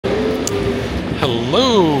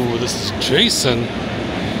Hello, this is Jason,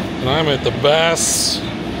 and I'm at the Bass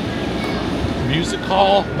Music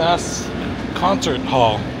Hall, Bass Concert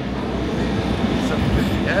Hall.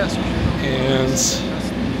 And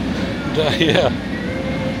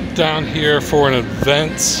down here for an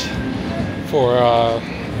event for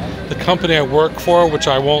the company I work for, which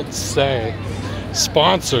I won't say,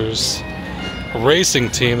 sponsors a racing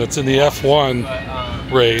team that's in the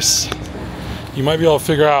F1 race. You might be able to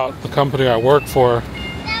figure out the company I work for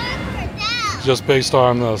just based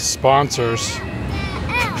on the sponsors.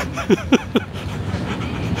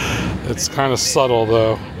 It's kind of subtle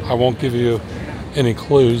though. I won't give you any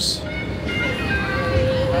clues.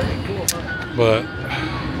 But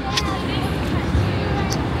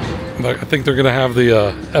I think they're gonna have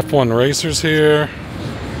the F1 racers here.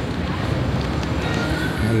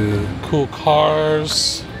 And cool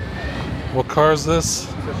cars. What car is this?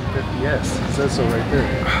 Yes, it says so right there.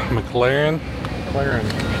 McLaren.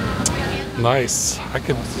 Nice. I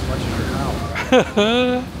could.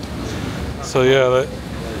 So yeah,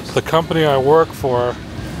 the company I work for,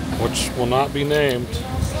 which will not be named,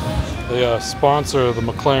 they sponsor the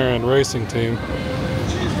McLaren racing team.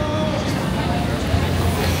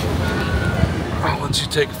 I'll let you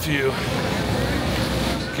take a few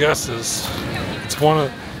guesses. It's one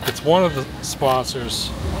of the sponsors.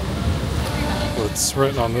 It's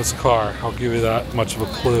written on this car. I'll give you that much of a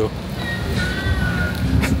clue.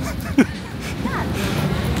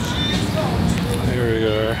 Here we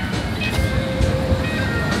are.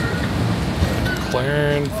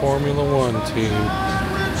 McLaren Formula One team.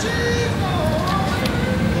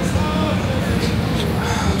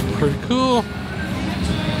 Pretty cool.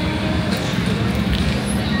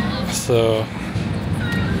 So,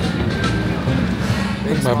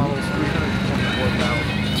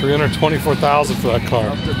 $324,000 for that car.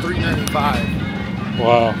 Up to $395,000.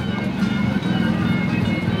 Wow.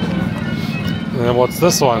 And then what's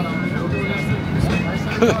this one?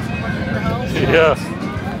 Yeah.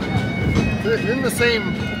 They're in the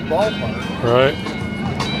same ballpark. Right.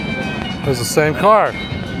 There's the same car.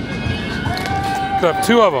 Could have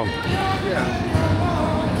two of them. Yeah.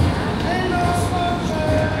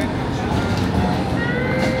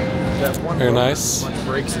 That one Very nice. Much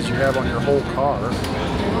brakes as you have on your whole car.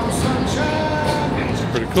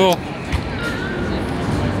 Pretty cool.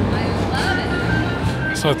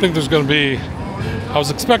 So I think there's going to be, I was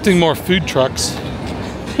expecting more food trucks.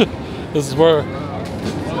 This is where,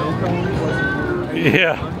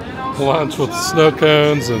 yeah, lunch with snow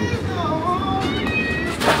cones and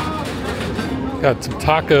got some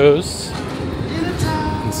tacos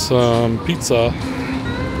and some pizza.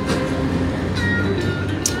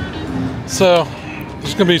 So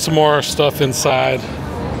there's going to be some more stuff inside.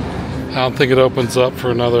 I don't think it opens up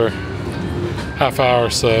for another half hour or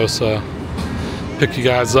so, so pick you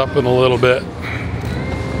guys up in a little bit.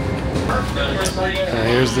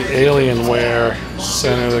 Here's the Alienware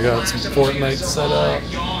Center. They got some Fortnite set up.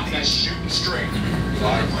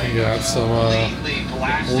 You got some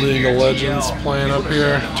League of Legends playing up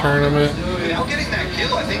here, tournament. Now getting that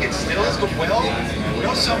kill, I think it still is going well.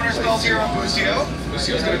 No summoner spells here on Busio.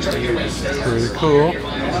 Busio's going to try to get away. Pretty cool.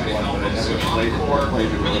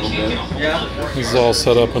 This is all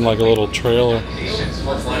set up in like a little trailer. Even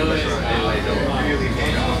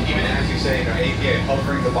as you say, APA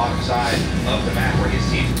hovering the bottom side of the map where his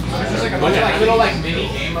team. There's like a bunch of little like mini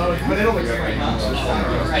game mode, but it'll look great. I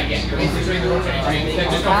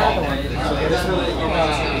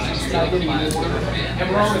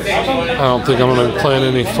don't think I'm going to be playing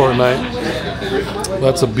any Fortnite.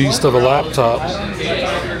 That's a beast of a laptop.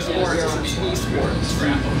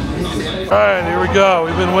 Alright, here we go.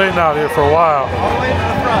 We've been waiting out here for a while. All the way to the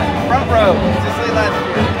front row, just like last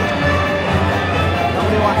year.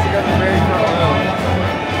 Nobody wants to go to the very front row.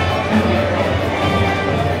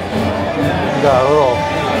 We got a little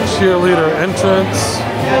cheerleader entrance.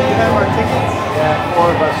 Yeah, you have our tickets? Yeah, 4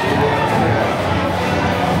 of us.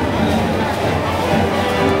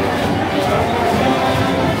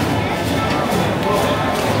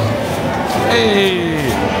 Hey!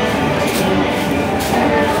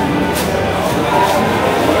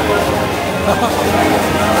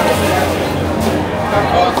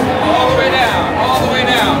 All the way down, all the way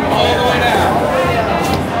down, all the way down.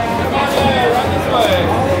 Come on there, run this way.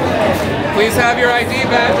 Please have your ID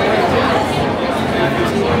badge.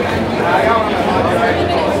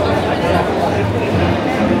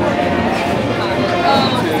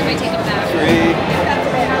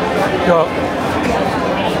 Go.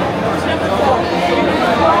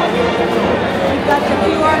 Got your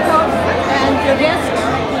QR code and your disc?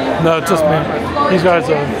 No, just me. You guys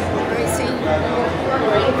are. Let me see.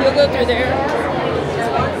 If you'll go through there.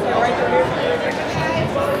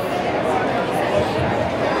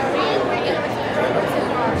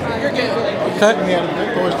 Okay.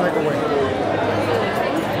 Yeah, always take away.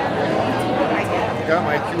 Got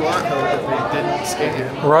my QR code if they didn't scan it.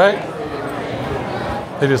 Right?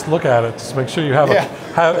 They just look at it. Just make sure you have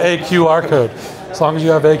a QR code. As long as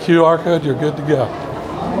you have a QR code, you're good to go.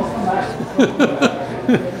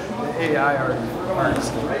 AI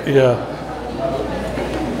artist. Yeah.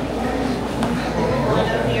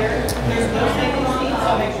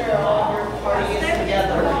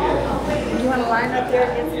 You want to line up there?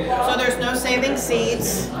 So there's no saving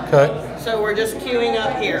seats. Okay. So we're just queuing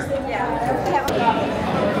up here.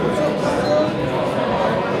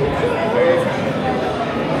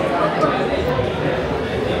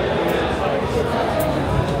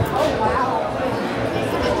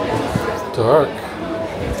 Dark.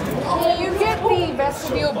 Can you get the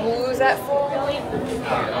vestibule blues at full?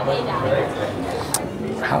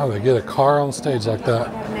 How do they get a car on stage like that? I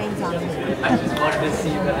just wanted to see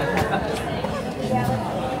that.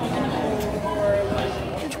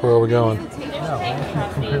 Where are we going?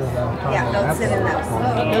 Yeah, don't sit in those.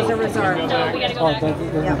 Those are reserved.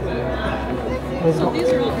 Yeah. So these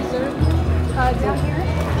are all reserved? Down here?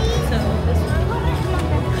 So this one?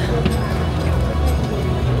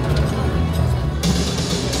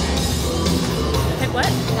 Pick what?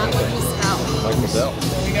 That one is out. Like myself.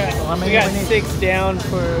 We got 6 down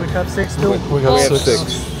for. We got 6 too. We got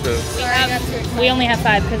six. We only have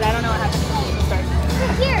 5 because I don't know what happened.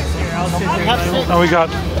 Here. I'll sit there. Oh, we got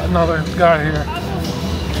another guy here.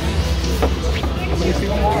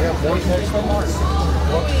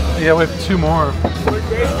 Yeah, we have 2 more.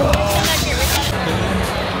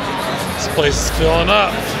 This place is filling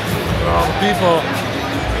up. Look at all the people.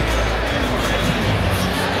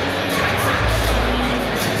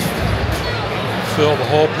 Fill the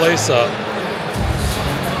whole place up.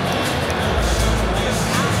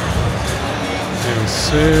 And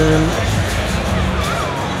soon.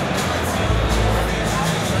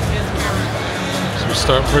 So we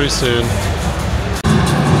start pretty soon.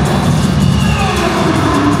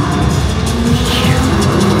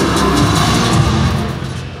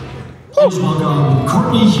 Please welcome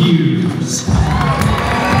Courtney Hughes.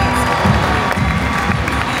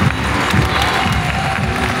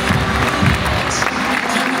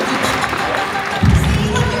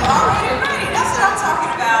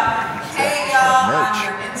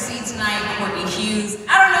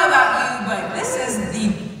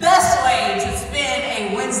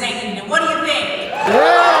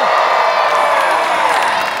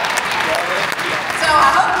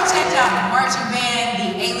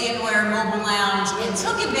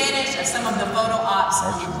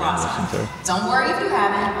 Don't worry if you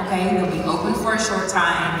haven't, okay? They'll be open for a short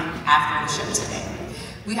time after the show today.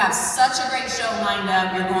 We have such a great show lined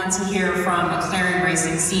up. You're going to hear from McLaren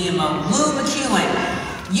Racing CMO Lou McEwen,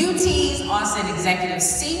 UT's Austin Executive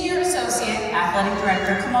Senior Associate Athletic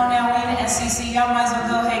Director. Come on now, we in the SEC. Y'all might as well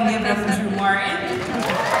go ahead and give it up for Drew Martin. And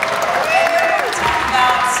we're going to talk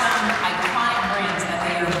about some iconic brands that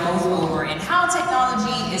they are both over and how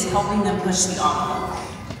technology is helping them push the envelope.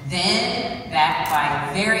 Then, backed by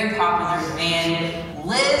a very popular band,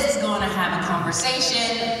 Liz is going to have a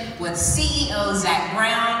conversation with CEO Zach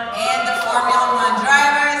Brown and the Formula One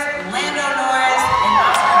drivers, Lando Norris and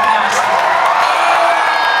Oscar Piastri.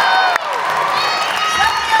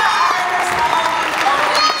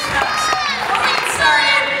 Before we get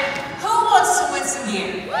started, who wants to win some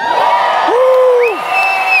gear?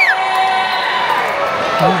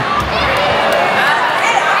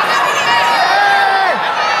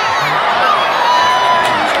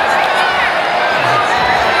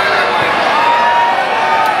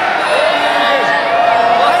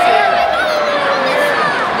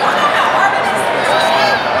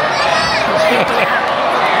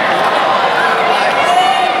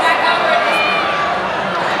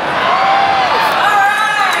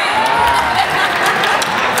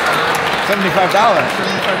 $75.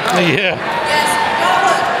 Yeah. Yes, y'all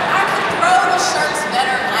look, I could throw the shirts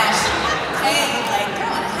better last year, okay? Like,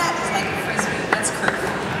 throwing a hat is like a frisbee. That's crazy.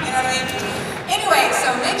 You know what I mean? Anyway,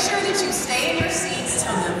 so make sure that you stay in your seats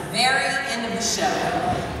till the very end of the show,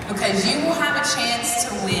 because you will have a chance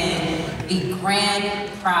to win the grand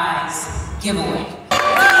prize giveaway.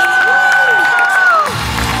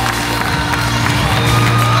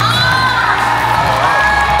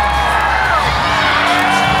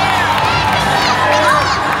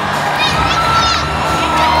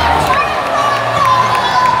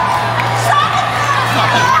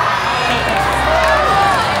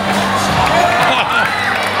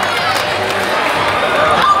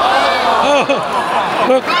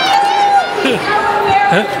 Look. ladies, our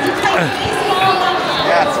Americans who play baseball on the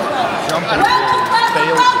field.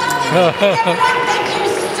 Welcome. Thank you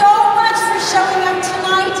so much for showing up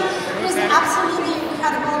tonight. It is absolutely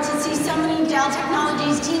incredible to see so many Dell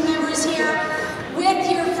Technologies team members here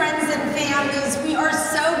with your friends and families. We are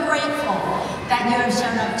so grateful that you have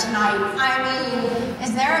shown up tonight. I mean,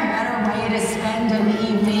 is there a better way to spend an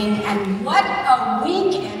evening? And what a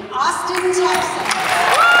week in Austin, Texas.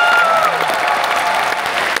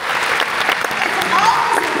 It's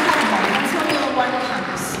always incredible when Formula One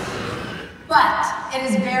comes. But it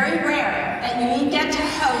is very rare that you get to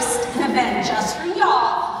host an event just for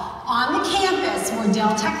y'all on the campus where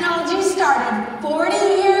Dell Technologies started 40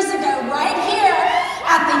 years ago, right here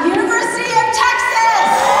at the University of Texas.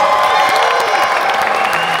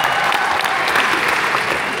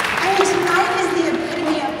 I mean, tonight is the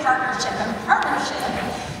epitome of partnership, and partnership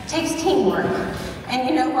takes teamwork. And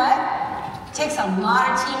you know what? It takes a lot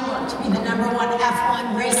of teamwork to be the #1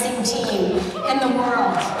 F1 racing team in the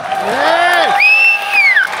world.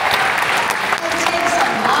 It takes a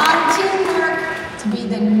lot of teamwork to be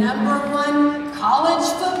the #1 college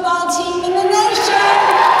football team in the nation.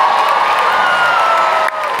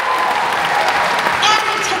 And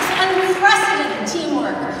it takes unprecedented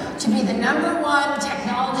teamwork to be the #1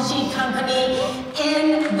 technology company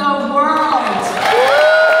in the world.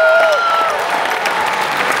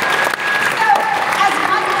 So, as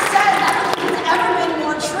Michael said, nothing has ever been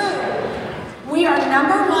more true. We are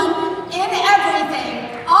 #1 in everything,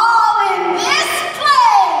 all in this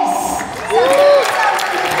place. So give yourselves a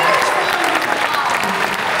huge round of applause.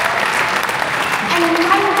 And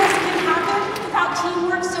none of this can happen without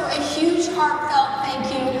teamwork, so a huge heartfelt thank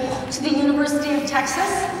you to the University of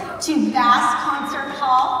Texas, to Bass Concert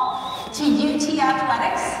Hall, to UT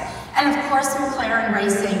Athletics, and of course McLaren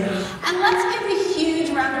Racing. And let's give a huge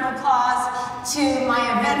round of applause to my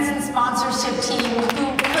events and sponsorship team who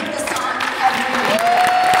put this on every day.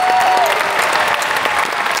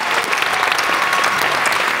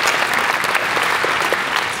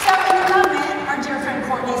 So in a moment, our dear friend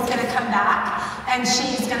Courtney is going to come back and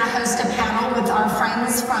she's going to host a panel with our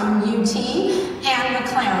friends from UT and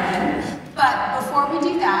McLaren. But before we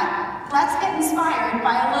do that, let's get inspired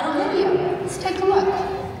by a little video. Let's take a look.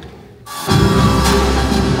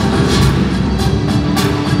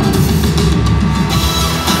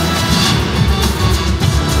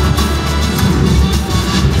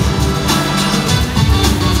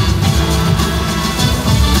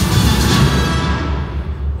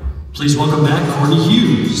 Please welcome back Courtney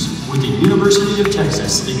Hughes with the University of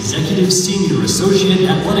Texas Executive Senior Associate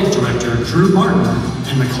Athletic Director Drew Martin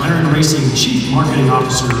and McLaren Racing Chief Marketing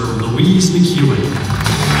Officer Louise McEwen.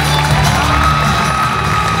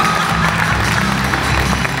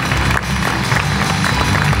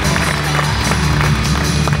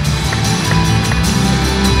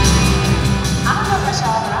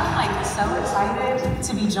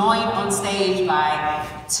 To be joined on stage by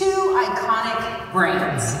two iconic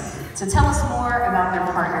brands to tell us more about their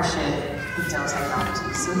partnership with Dell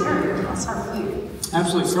Technologies. So Drew, I'll start with you.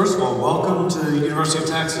 Absolutely. First of all, welcome to the University of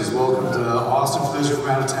Texas. Welcome to Austin for those who are from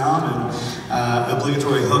out of town, and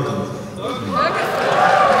obligatory hook 'em.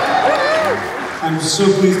 I'm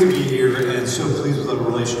so pleased to be here and so pleased with our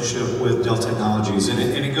relationship with Dell Technologies. And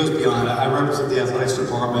it goes beyond. I represent the athletics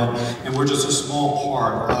department, and we're just a small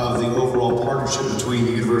part of the overall partnership between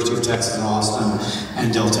the University of Texas and Austin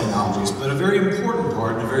and Dell Technologies. But a very important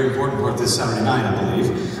part, and a very important part this Saturday night, I believe,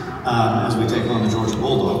 as we take on the Georgia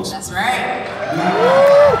Bulldogs. That's right.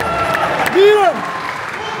 Beat 'em!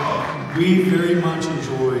 We very much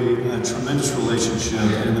enjoy a tremendous relationship,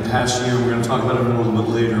 and in the past year, we're going to talk about it more a little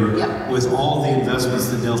bit later, with all the investments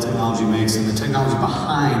that Dell Technology makes and the technology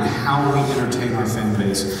behind how we entertain our fan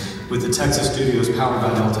base. With the Texas studios powered by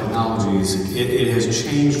Dell Technologies, it has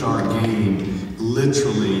changed our game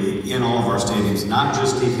literally in all of our stadiums, not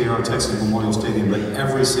just DKR Texas Memorial Stadium, but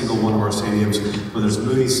every single one of our stadiums, whether it's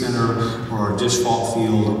Moody Center or our Dish Fault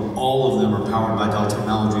Field, all of them are powered by Dell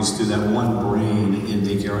Technologies through that one brain in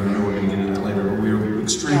DKR. I know we're going to get into that later, but we're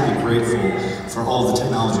extremely grateful for all the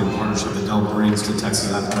technology and partnership that Dell brings to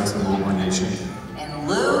Texas athletics and the whole nation. And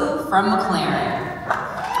Lou from McLaren.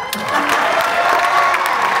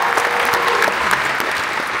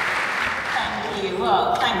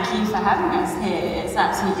 Well, thank you for having us here. It's an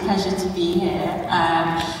absolute pleasure to be here.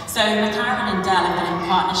 So McLaren and Dell have been in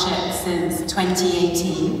partnership since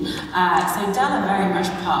 2018. So Dell are very much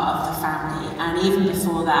part of the family, and even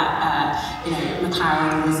before that,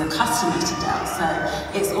 McLaren was a customer to Dell. So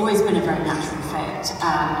it's always been a very natural fit,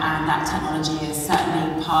 and that technology is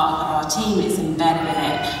certainly part of our team. It's embedded in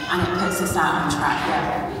it, and it puts us out on track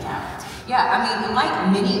every week out. Yeah, I mean, like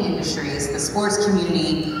many industries, the sports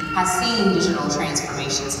community has seen digital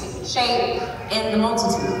transformations taking shape in the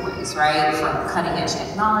multitude of ways, right? From cutting-edge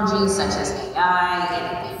technologies such as AI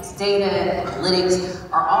and advanced data, analytics,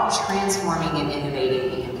 are all transforming and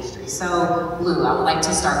innovating the industry. So, Lou, I would like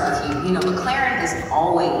to start with you. You know, McLaren is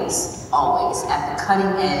always at the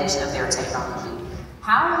cutting edge of their technology.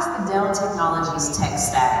 How is the Dell Technologies tech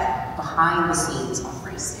stack behind the scenes of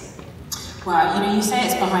racing? Well, you know, you say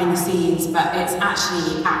it's behind the scenes, but it's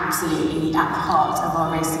actually absolutely at the heart of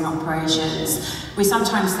our racing operations. We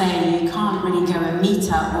sometimes say you can't really go a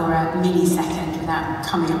meter or a millisecond without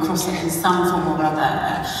coming across it in some form or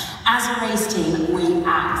other. As a race team, we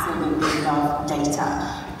absolutely love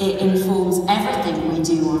data. It informs everything we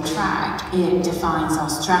do on track. It defines our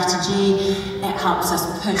strategy. It helps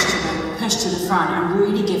us push to the front and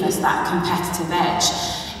really give us that competitive edge.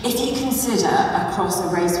 If you consider across a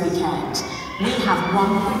race weekend, we have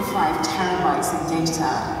 1.5 terabytes of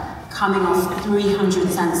data coming off 300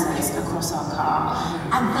 sensors across our car.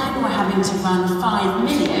 And then we're having to run 5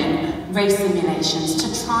 million race simulations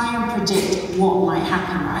to try and predict what might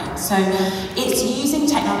happen, right? So it's using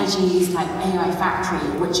technologies like AI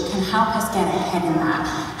Factory, which can help us get ahead in that,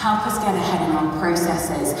 help us get ahead in our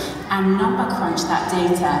processes, and number crunch that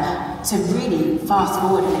data to really fast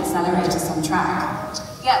forward and accelerate us on track.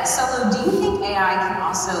 Yeah, so Lou, do you think AI can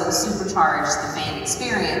also supercharge the fan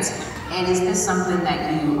experience? And is this something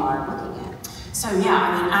that you are looking at? So yeah,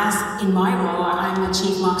 I mean, as in my role, I'm the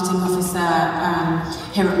Chief Marketing Officer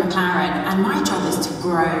here at McLaren, and my job is to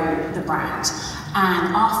grow the brand.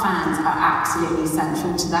 And our fans are absolutely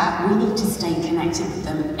central to that. We need to stay connected with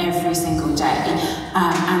them every single day.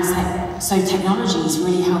 And so technology is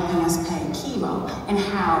really helping us play a key role in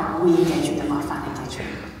how we engage with them, our fan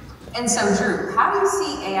engagement. And so, Drew, how do you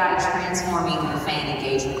see AI transforming the fan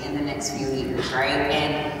engagement in the next few years, right?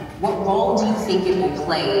 And what role do you think it will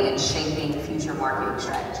play in shaping future marketing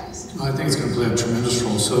strategies? I think it's going to play a tremendous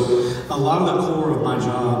role. So a lot of the core of my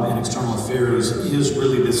job in external affairs is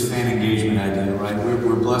really this fan engagement idea, right?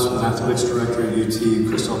 We're blessed with an athletics director at UT,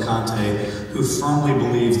 Crystal Conte, who firmly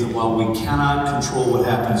believes that while we cannot control what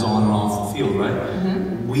happens on and off the field, right?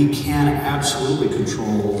 We can absolutely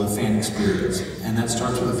control the fan experience, and that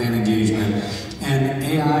starts with the fan engagement. And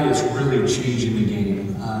AI is really changing the game.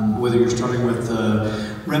 Whether you're starting with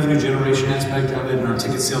the revenue generation aspect of it, and our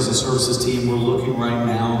ticket sales and services team, we're looking right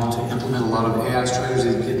now to implement a lot of AI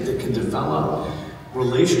strategies that can develop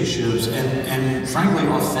relationships and frankly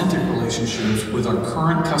authentic relationships with our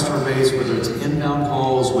current customer base, whether it's inbound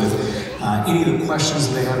calls, with any of the questions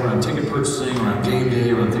that they have around ticket purchasing, around game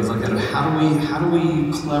day, around things like that. How do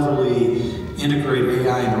we cleverly integrate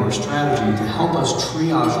AI into our strategy to help us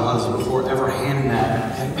triage a lot of this before ever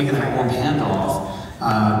making that warm handoff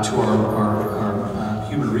to our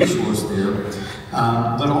human resource there.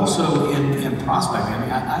 But also in prospecting, I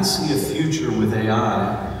mean, I see a future with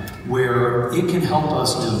AI where it can help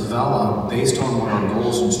us develop, based on what our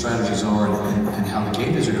goals and strategies are and how the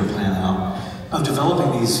game days are going to plan out, of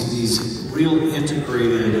developing these real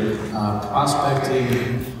integrated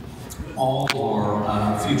prospecting all of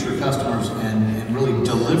our future customers and really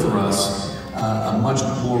deliver us a much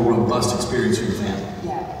more robust experience for the fan.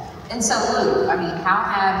 Yeah. And so, Lou, I mean, how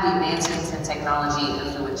have the advancements in technology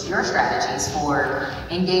influenced your strategies for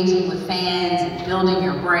engaging with fans and building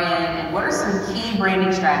your brand? And what are some key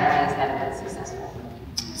branding strategies that have been successful?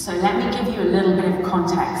 So let me give you a little bit of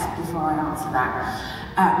context before I answer that.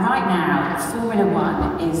 Right now, Formula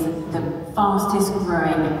One is the fastest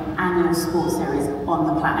growing annual sports series on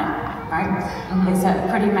the planet, right? It's a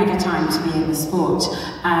pretty mega time to be in the sport.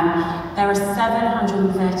 There are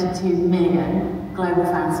 732 million global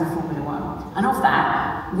fans of Formula One. And of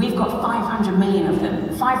that, we've got 500 million of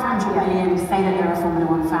them. 500 million say that they're a Formula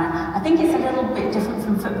One fan. I think it's a little bit different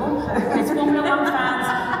from football, because Formula One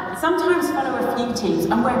fans sometimes follow a few teams,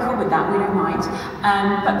 and we're cool with that, we don't mind.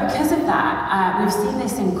 But because of that, we've seen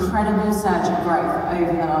this incredible surge of growth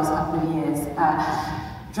over the last couple of years.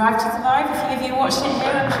 Drive to Survive, a few of you watched it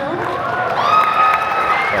here, I'm sure.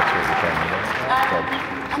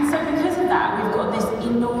 And so because of that, we've got this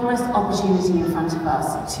enormous opportunity in front of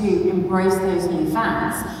us to embrace those new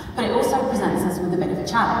fans, but it also presents us with a bit of a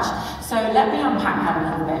challenge. So let me unpack that a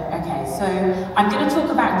little bit. Okay, so I'm going to talk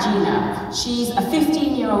about Gina. She's a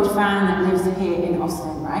 15-year-old fan that lives here in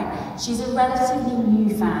Austin, right? She's a relatively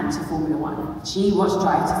new fan to Formula One. She watched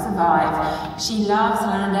Drive to Survive. She loves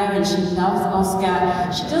Lando and she loves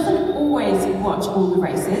Oscar. She doesn't always watch all the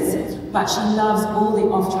races, but she loves all the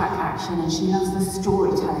off-track action and she loves the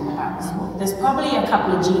storytelling about the sport. There's probably a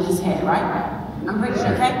couple of Ginas here, right? I'm pretty sure,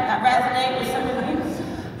 okay? That resonates with some of you.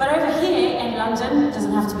 But over here in London,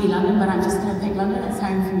 doesn't have to be London, but I'm just going to pick London, it's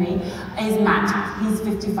home for me, is Matt. He's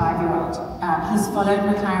 55-year-old. He's followed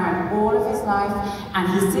McLaren all of his life, and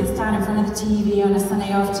he sits down in front of the TV on a Sunday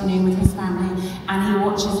afternoon with his family, and he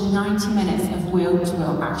watches 90 minutes of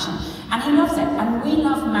wheel-to-wheel action. And he loves it. And we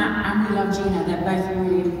love Matt and we love Gina. They're both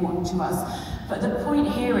really important to us. But the point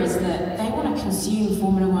here is that they want to consume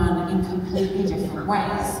Formula One in completely different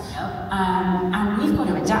ways. And we've got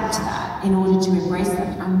to adapt to that in order to embrace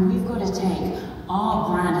them. And we've got to take our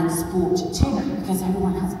brand and sport to them, because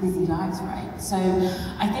everyone has busy lives, right? So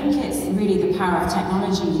I think it's really the power of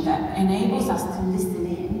technology that enables us to listen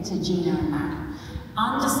in to Gina and Matt,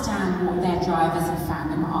 understand what their drivers and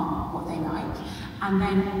fandom are, what they like, and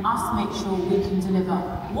then us make sure we can deliver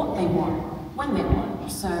what they want, when they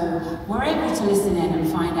want. So we're able to listen in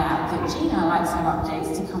and find out that Gina likes her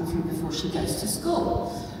updates to come through before she goes to school,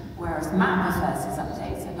 whereas Matt prefers his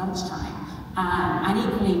updates at lunchtime. And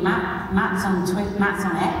equally, Matt's on Twitter, Matt's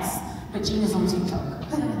on X, but Gina's on TikTok.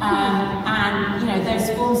 And you know, those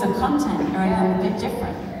forms of content are a little bit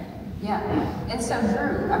different. Yeah, and so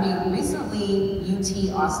Drew, I mean, recently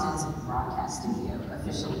UT Austin's broadcast studio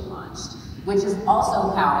officially launched, which is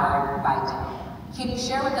also powered by Dell. Can you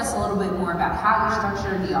share with us a little bit more about how you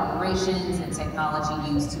structure the operations and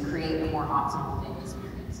technology used to create a more optimal venue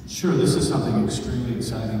experience? Sure, this is something extremely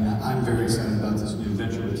exciting. I'm very excited about this new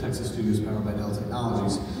venture with Texas Studios powered by Dell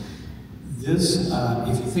Technologies. This,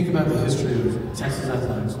 if you think about the history of Texas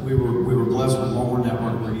athletics, we were blessed with one more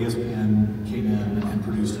network where ESPN came in and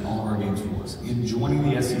produced all of our games for us. In joining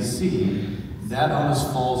the SEC, that onus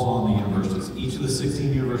falls on the universities. Each of the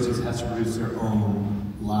 16 universities has to produce their own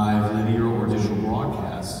live, linear, or digital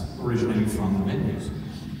broadcasts originating from the venues.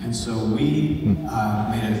 And so we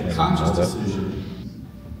made a conscious decision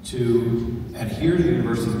to adhere to the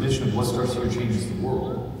university's mission of what starts here changes the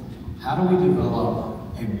world. How do we develop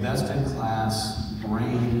a best-in-class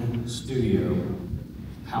brain studio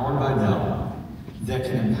powered by Dell that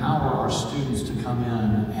can empower our students to come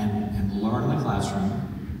in and learn in the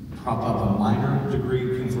classroom, prop up a minor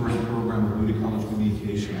degree conferring program with Moody College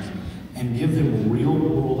Communications, and give them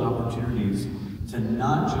real-world opportunities to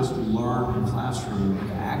not just learn in classroom, but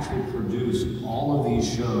to actually produce all of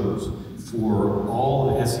these shows for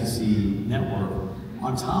all the SEC network.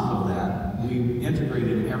 On top of that, we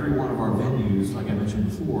integrated every one of our venues, like I mentioned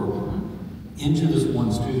before, into this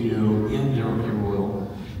one studio in Darrell K.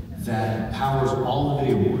 Royal that powers all the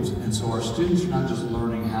video boards. And so our students are not just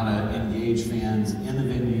learning how to engage fans in the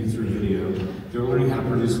venue through video, they're learning how to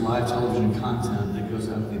produce live television content that goes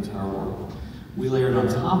out to the entire world. We layered on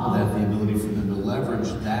top of that the ability for them to leverage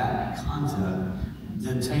that content,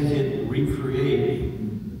 then take it, recreate,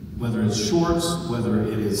 whether it's shorts, whether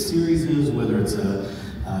it is series, whether it's a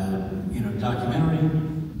documentary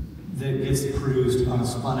that gets produced on a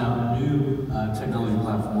spun out new technology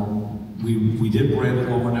platform. We did brand it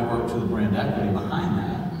over network to the brand equity behind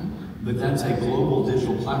that, but that's a global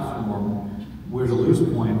digital platform where, to Lou's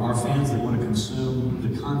point, our fans that want to consume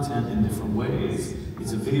the content in different ways.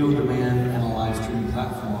 It's a video on demand and a live streaming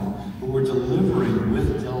platform, but we're delivering,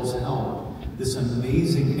 with Dell's help, this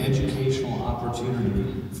amazing educational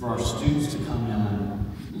opportunity for our students to come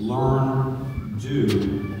in, learn,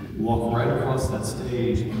 do, walk right across that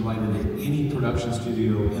stage, invited to any production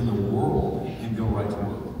studio in the world, and go right to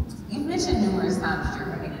work. You've mentioned numerous times,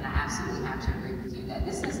 Drew, and I absolutely have to agree with you that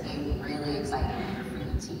this is a really exciting year for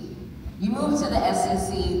UT. You moved to the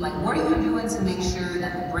SEC, like what are you doing to make sure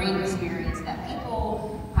that the brain experience that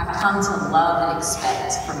people have come to love and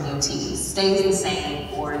expect from UT stays the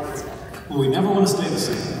same or gets better? Well, we never want to stay the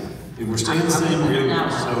same. If we're staying the same, we're getting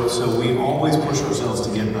better. So we always push ourselves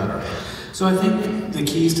to get better. So I think the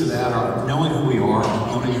keys to that are knowing who we are,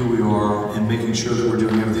 owning who we are, and making sure that we're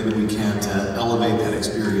doing everything that we can to elevate that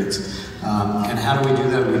experience. And how do we do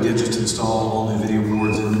that? We did just install all new video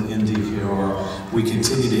boards in DKR. We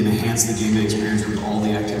continue to enhance the game day experience with all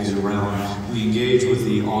the activities around. We engage with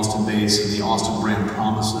the Austin base and the Austin brand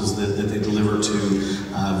promises that they deliver to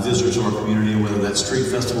visitors to our community, whether that's street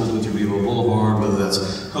festivals with your Vivo Boulevard, whether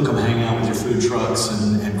that's Hook 'em Hangout with your food trucks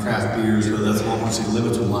and craft beers, whether that's Walmart City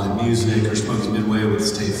Limits with live music, or Smoky Midway with the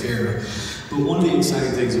State Fair. But one of the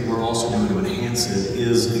exciting things that we're also doing to enhance it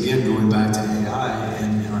is, again, going back to AI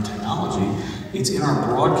and our technology, it's in our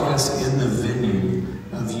broadcast in the venue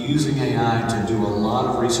of using AI to do a lot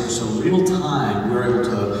of research. So real time, we're able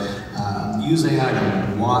to use AI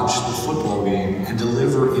to watch the football game and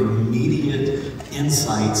deliver immediate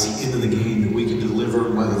insights into the game that we can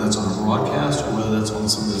deliver, whether that's on a broadcast or whether that's on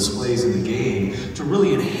some of the displays in the game, to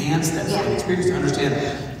really enhance that fan experience, to understand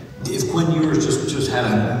if Quinn Ewers just had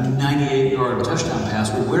a 98-yard touchdown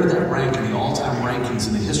pass, well, where did that rank in the all-time rankings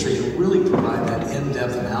in the history? It really provide that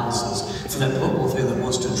in-depth analysis for that football fan that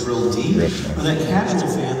wants to drill deep, or that casual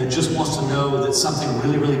fan that just wants to know that something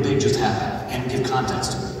really, really big just happened and give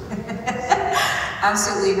context to it.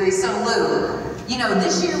 Absolutely agree. So Lou, you know,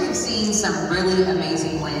 this year we've seen some really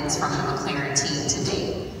amazing wins from the McLaren team to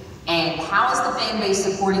date. And how is the fan base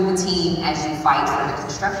supporting the team as you fight for the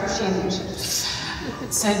Constructors' Championship?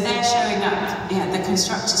 So they're showing up, yeah, the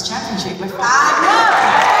Constructors' Championship. Just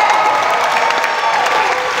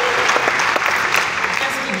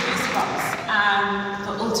give goosebumps.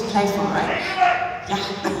 Got all to play for, right? Yeah.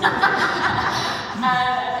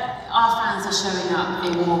 Our fans are showing up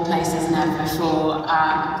in more places than ever before.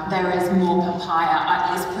 There is more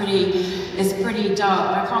papaya. It's pretty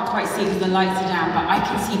dark. I can't quite see because the lights are down, but I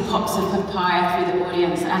can see pops of papaya through the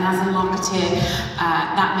audience. And as a marketeer,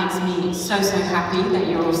 that makes me so happy that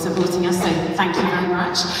you're all supporting us. So thank you very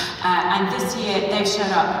much. And this year they've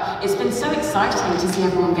showed up. It's been so exciting to see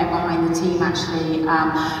everyone get behind the team. Actually,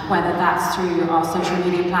 whether that's through our social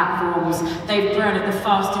media platforms, they've grown at the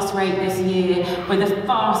fastest rate this year. We're the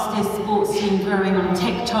fastest sports team growing on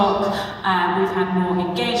TikTok. We've had more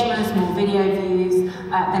engagements, more video views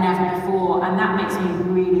than ever before, and that makes me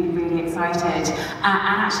really excited. And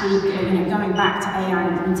actually, you know, going back to AI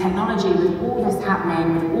and technology, with all this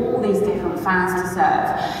happening, with all these different fans to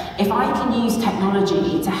serve, if I can use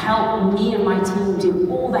technology to help me and my team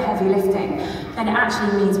do all the heavy lifting, then it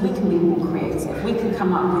actually means we can be more creative. We can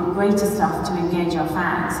come up with greater stuff to engage our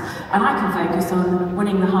fans, and I can focus on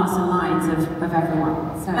winning the hearts and minds of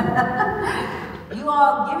everyone. So, you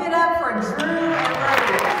all give it up for Drew and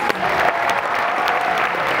Rose.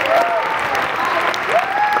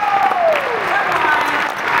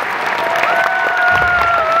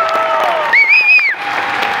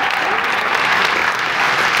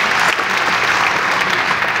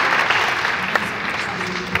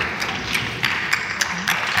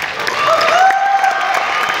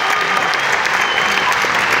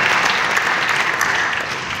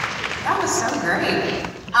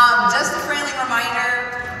 Just a friendly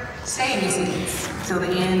reminder, stay in your seats till the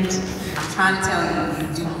end. I'm trying to tell you,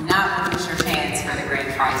 you do not lose your chance for the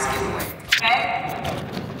grand prize giveaway, okay?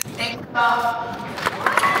 Thank you both.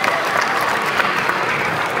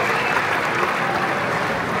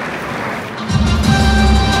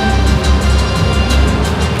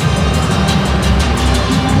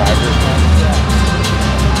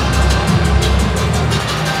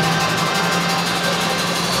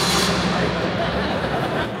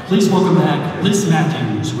 Please welcome back Liz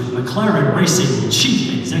Matthews with McLaren Racing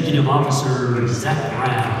Chief Executive Officer Zach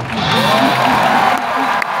Brown.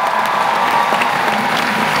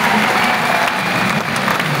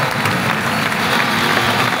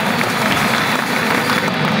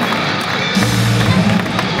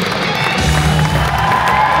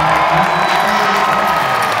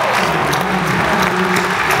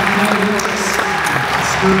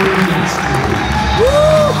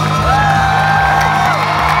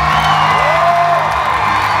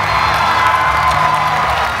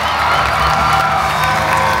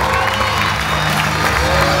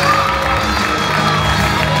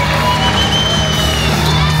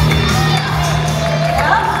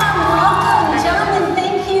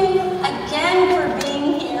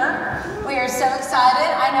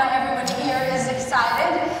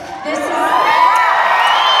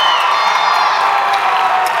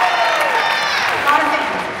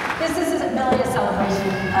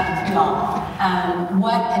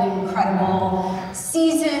 What an incredible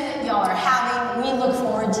season y'all are having. We look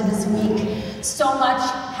forward to this week so much,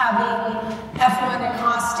 having F1 in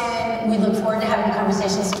Austin. We look forward to having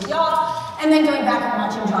conversations with y'all, and then going back and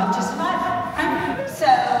watching Drive to Survive. So,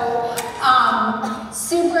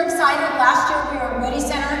 super excited. Last year we were at Moody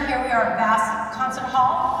Center. Here we are at Bass Concert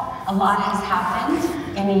Hall. A lot has happened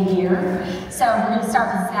in a year. So we're going to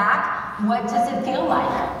start with Zach. What does it feel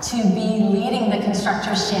like to be leading the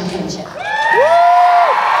Constructors' Championship?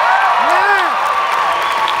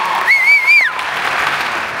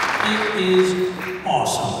 It is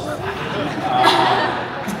awesome.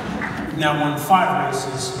 We've now won 5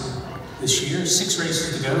 races this year, 6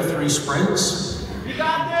 races to go, 3 sprints. You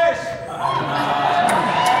got this!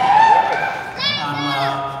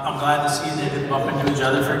 I'm glad to see they've been bumping into each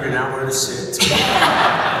other, figuring out where to sit.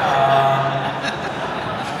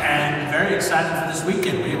 And very excited for this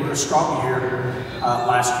weekend. We were strong here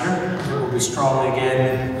last year. We'll be strong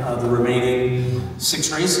again the remaining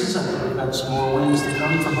 6 races. I think we've got some more wins to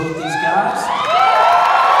come for both these guys.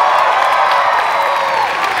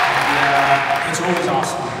 And, it's always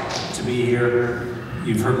awesome to be here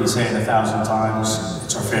you've heard me say it 1,000 times,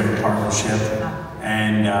 it's our favorite partnership.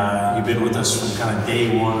 And you've been with us from kind of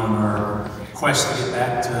day one on our quest to get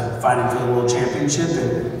back to fighting for the World Championship.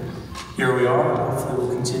 And here we are, and hopefully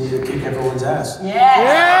we'll continue to kick everyone's ass.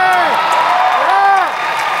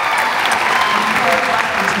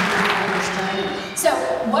 So,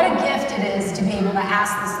 what a gift it is to be able to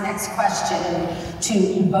ask this next question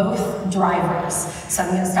to both drivers. So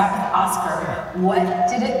I'm going to start with Oscar. What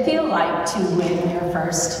did it feel like to win your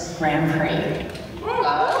first Grand Prix?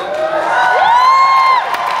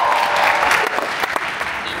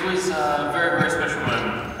 It was a very, very special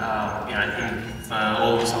moment. You know, I think for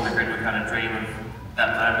all of us on the grid, we kind of dream of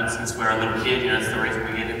that moment since we're a little kid. You know, it's the reason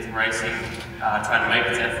we get into racing, trying to make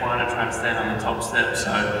it to F1 and trying to stand on the top step.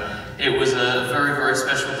 So it was a very, very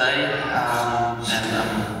special day, and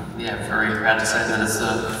yeah, very proud to say that it's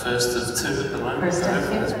the first of two at the moment. First of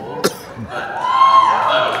two as well.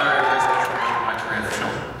 But a very, very special moment in my career for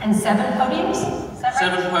sure. And 7 podiums? Is that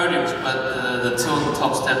right? 7 podiums, but the 2 on the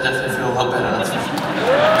top step definitely feel a lot better. That's for sure.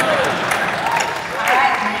 All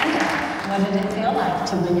right, Lando, what did it feel like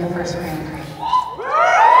to win your first Grand Prix?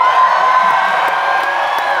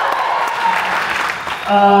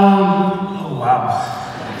 Oh wow.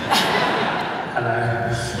 Hello.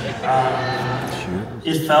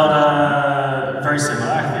 It felt very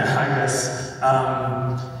similar, I guess.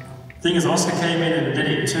 Thing is, Oscar came in and did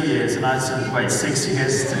it in 2 years, and I had to wait 6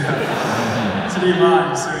 years to do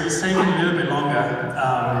mine, so it's taken a little bit longer.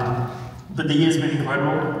 But the year's been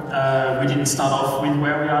incredible. We didn't start off with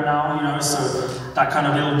where we are now, you know, so that kind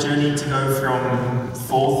of little journey to go from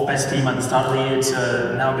 4th best team at the start of the year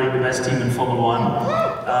to now being the best team in Formula 1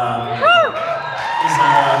 is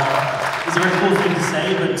a very cool thing to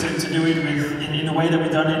say, but to do it in the way that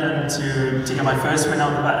we've done it, and to get my first win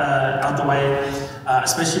out the way,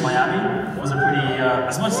 especially Miami, was a pretty,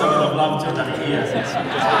 as much as I would have loved to have done it here,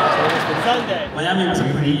 Miami was a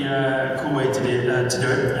pretty cool way to do it,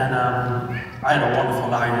 and I had a wonderful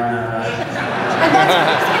night. And that's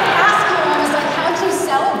what I was going to ask you. I was like, how'd you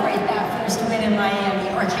celebrate that first win in Miami,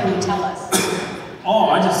 or can you tell us? Oh,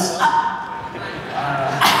 I just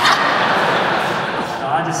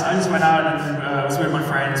went out and was with my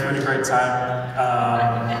friends, we had a great time.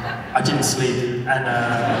 I didn't sleep, and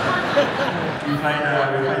we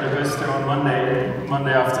played the Vista on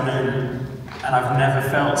Monday afternoon, and I've never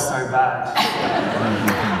felt so bad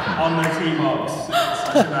on the tee box.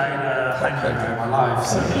 Such a bad hangover in my life.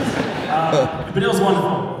 So, but it was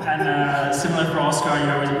wonderful, and similar for Oscar, you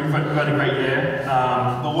know, we've had a great year,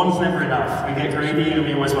 but one's never enough. We get greedy and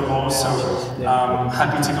we always want more, so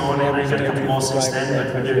happy to go on and get a couple more since then,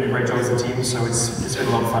 but we're doing a great job as a team, so it's been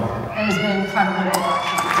a lot of fun. It has been incredible to watch.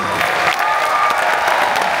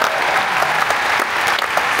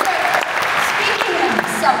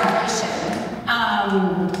 Celebration.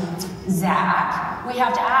 Zach, we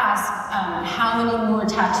have to ask, how many more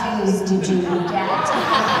tattoos did you have planned?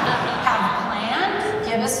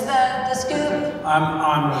 Give us the scoop.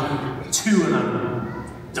 I'm 2 and I'm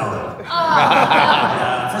done.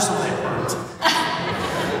 First of all, they hurt.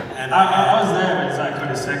 And I was there when Zach got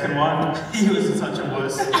his second one. He was such a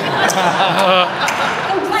wuss.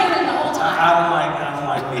 Complaining the whole time. I don't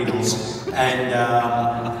like needles.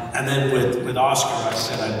 And then with Oscar, I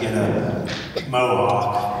said I'd get a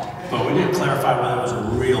mohawk, but we didn't clarify whether it was a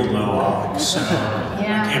real mohawk. So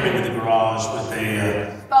I came into the garage with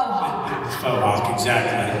a faux hawk,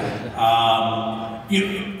 exactly.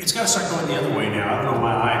 It's got to start going the other way now. I don't know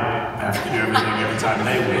why I have to do everything every time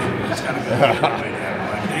they win. It's got to go the other way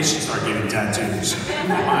now. Like, they should start getting tattoos. In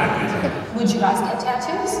my opinion. Would you guys get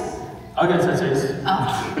tattoos? I'll get tattoos.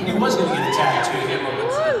 Oh. He was going to get a tattoo.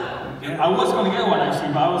 I was going to get one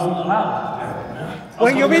actually, but I wasn't allowed.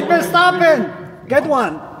 When you beat Verstappen, get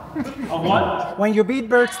one. Of what? When you beat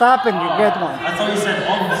Verstappen, you get one. I thought you said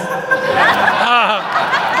on.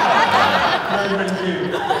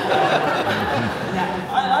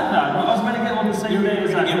 I was going to get one the same day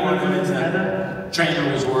as I get one together.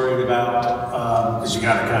 Trainer was worried about, because you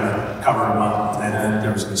got to kind of cover them up, and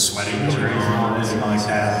there was any sweating or anything like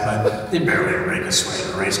that, but they barely break a sweat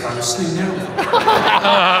in a race car, they're sitting there.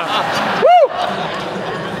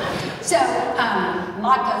 So, a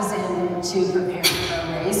lot goes into preparing for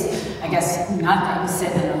a race. I guess nothing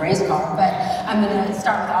sitting in a race car, but I'm going to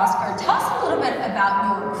start with Oscar. Tell us a little bit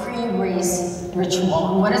about your pre-race ritual,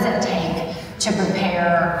 and what does it take to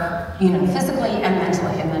prepare, you know, physically and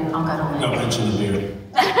mentally, and then I'll go to Lando. Don't mention the beer.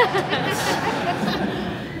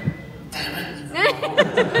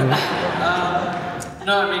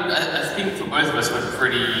 No, I mean, I think for both of us, we're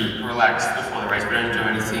pretty relaxed before the race. We don't do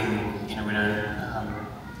anything, you know, we don't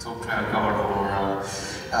talk to our God or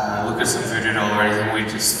look at some voodoo doll or anything. We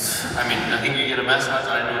just, I think you get a massage.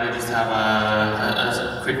 I normally just have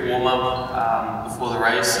a quick warm-up before the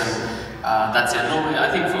race, and that's it. Normally, I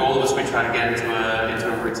think for all of us, we try to get into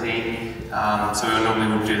a routine. So we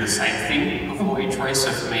normally would do the same thing before each race.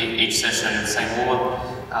 So for me, each session I do the same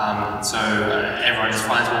warm-up. So everyone just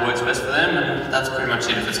finds what works best for them, and that's pretty much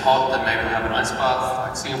it. If it's hot, then maybe we'll have an ice bath,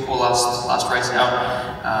 like Singapore last race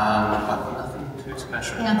out. But nothing too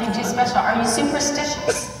special. Nothing too special. Are you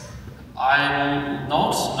superstitious? I'm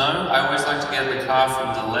not, no. I always like to get in the car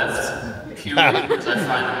from the left, purely because I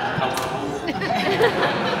find it more comfortable.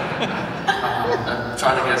 I'm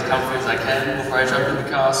trying to get as comfy as I can before I jump in the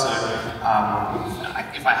car, so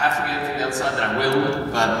if I have to get it from the outside, then I will,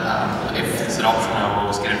 but if it's an option, I'll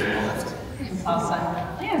always get it from the left. Awesome.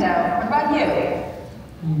 Lando, what about you?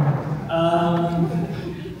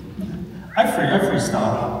 I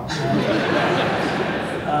freestyle.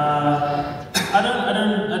 I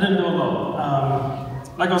don't do a lot.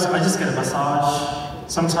 Like I said, I just get a massage.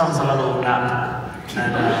 Sometimes a little nap.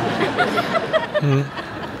 And,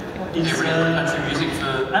 country music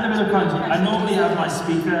for... And a bit of country. I normally have my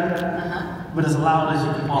speaker, but as loud as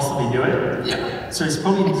you can possibly do it. Yeah. So it's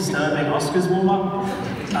probably disturbing Oscar's warm-up.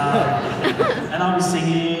 And I'll be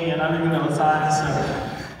singing and everything all the time. So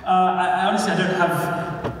I honestly, I don't have...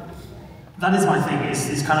 That is my thing,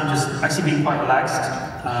 is kind of just actually being quite relaxed.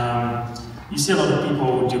 You see a lot of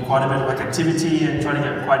people do quite a bit of like activity and try to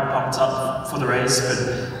get quite pumped up for the race, but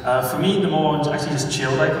for me, the more actually just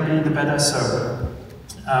chilled I can be, the better. So,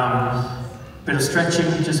 bit of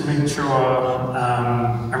stretching, just making sure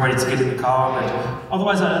I'm ready to get in the car. But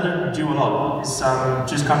otherwise, I don't do a lot. It's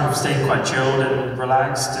just kind of staying quite chilled and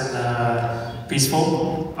relaxed and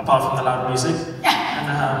peaceful, apart from the loud music. And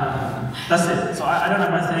that's it. So I don't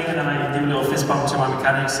have my thing, and then I give a little fist bump to my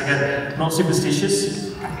mechanics. Again, not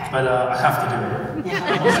superstitious, but I have to do it. Yeah.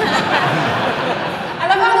 I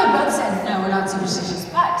love how they both said, no, we're not superstitious,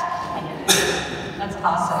 but I get it. That's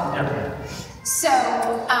awesome. Yep. So,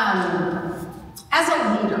 as a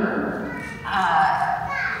leader,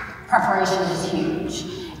 preparation is huge.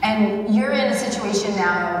 And you're in a situation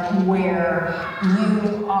now where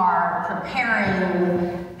you are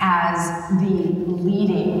preparing as the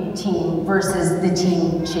leading team versus the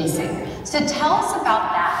team chasing. So tell us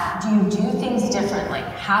about that. Do you do things differently?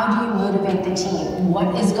 How do you motivate the team?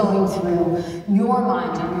 What is going through your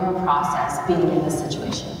mind and your process being in this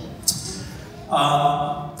situation?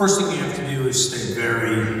 First thing you have to do is stay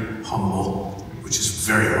very humble, which is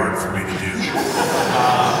very hard for me to do.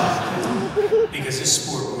 Because this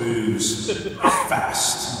sport moves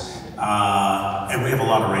fast. And we have a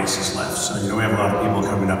lot of races left. So, we have a lot of people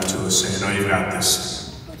coming up to us saying, oh, you've got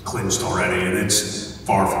this clinched already, and it's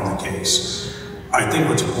far from the case. I think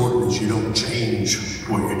what's important is you don't change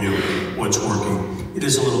what you're doing, what's working. It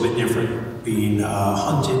is a little bit different being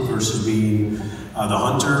hunted versus being the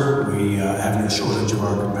hunter. We have no shortage of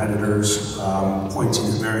our competitors pointing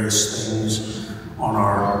at various things on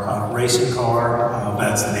our racing car.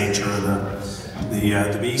 That's the nature of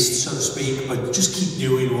the beast, so to speak, but just keep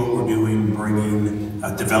doing what we're doing, bringing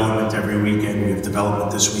development every weekend. We have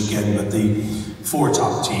development this weekend, but the 4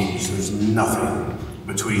 top teams, there's nothing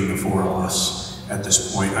between the 4 of us at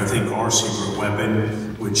this point. I think our secret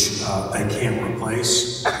weapon, which they can't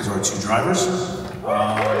replace, is our 2 drivers.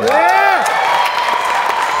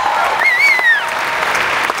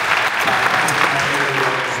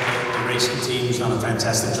 The racing team's done a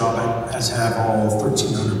fantastic job, as have all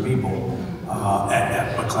 1,300 people.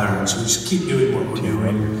 At McLaren, so we just keep doing what we're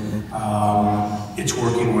doing. It's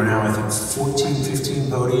working. We're now, I think, 14, 15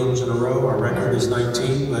 podiums in a row. Our record is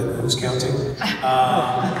 19, but who's counting?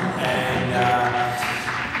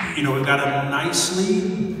 We've got a nice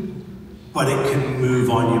lead, but it can move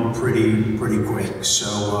on you pretty quick. So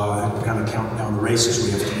I'm kind of counting down the races.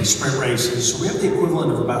 We have to do sprint races. So we have the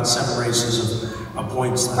equivalent of about 7 races of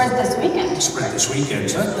points left. Sprint this weekend. Sprint this weekend.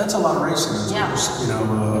 So that's a lot of racing. That's almost,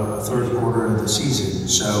 a third quarter of the season.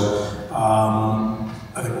 So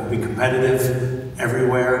I think we'll be competitive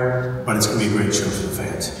everywhere, but it's going to be a great show for the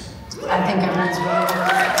fans. I think everyone's really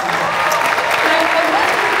excited.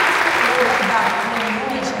 You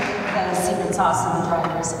mentioned the secret sauce of the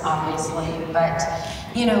drivers, obviously, but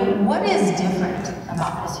what is different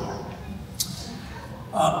about this year?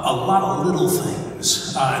 A lot of little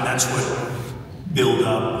things, and that's what build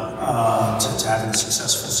up to having a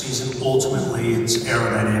successful season. Ultimately, it's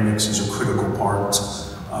aerodynamics is a critical part,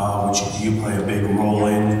 which you play a big role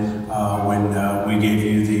in. When we gave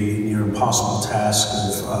you the near impossible task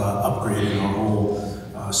of upgrading our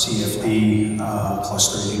whole CFD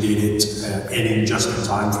cluster. You did it ending just in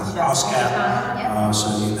time for the cross cap. So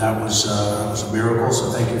that was a miracle.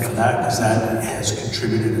 So thank you for that, because that has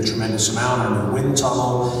contributed a tremendous amount. Our new wind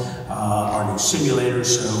tunnel, our new simulator.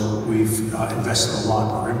 So we've invested a lot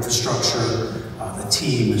in our infrastructure. The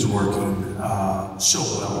team is working so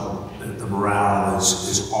well. The morale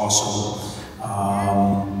is awesome.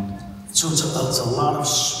 So it's a lot of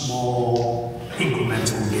small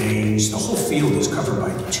incremental gains. The whole field is covered by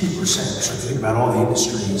 2%. So if you think about all the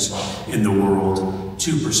industries in the world,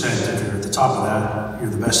 2%. If you're at the top of that,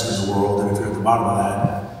 you're the best in the world. And if you're at the bottom of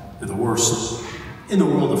that, you're the worst in the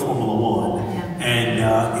world of Formula One. And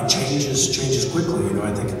it changes quickly. You know,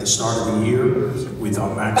 I think at the start of the year, we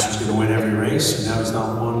thought Max was going to win every race, and now he's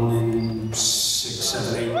not won in 6,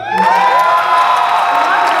 7, 8.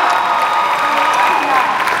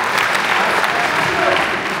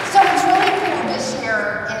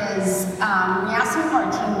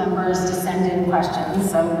 Questions,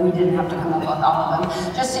 so we didn't have to come up with all of them.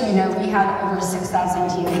 Just so you know, we had over 6,000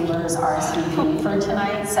 team members RSVP for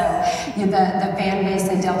tonight, so the fan base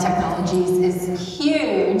at Dell Technologies is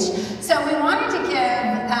huge. So we wanted to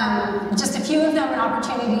give just a few of them an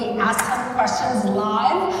opportunity to ask some questions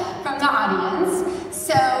live from the audience.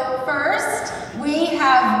 So first, we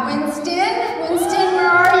have Winston. Winston, where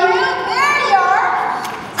are you? There you are.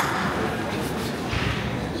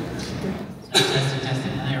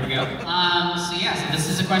 So this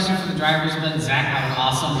is a question for the drivers, but Zach, I would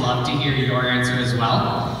also love to hear your answer as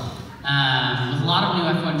well. With a lot of new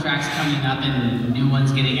F1 tracks coming up and new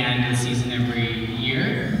ones getting added to the season every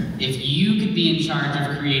year, if you could be in charge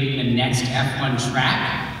of creating the next F1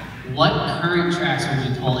 track, what current tracks would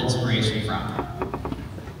you pull inspiration from?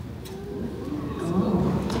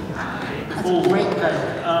 That's a great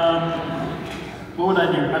question. What would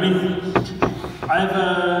I do? I mean, I have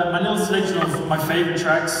my little selection of my favorite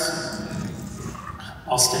tracks.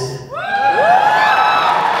 Austin.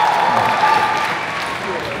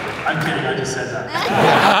 I'm kidding, I just said that.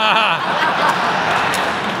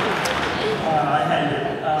 I hate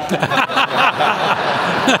it.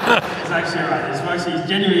 It's actually right. It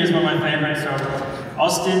genuinely is one of my favorites. So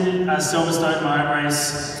Austin, Silverstone, my own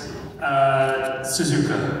race,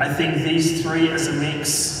 Suzuka. I think these three as a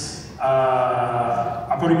mix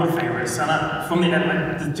are probably my favorites. And from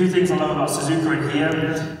the two things I love about Suzuka in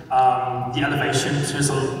here, the elevation, so it's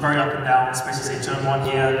very up and down, especially say turn 1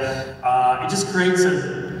 here. It just creates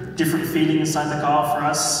a different feeling inside the car for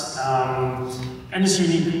us. And it's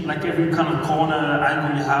unique, like every kind of corner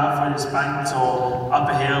angle you have, whether it's banked or up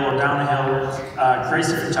a hill or down a hill, creates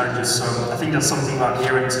different challenges. So I think that's something about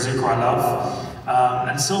here in Suzuka I love.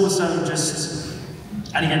 And Silverstone just,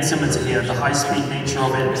 and again, similar to here, the high-speed nature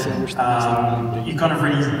of it, you kind of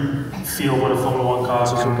really feel what a Formula 1 car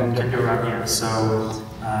can do around here. So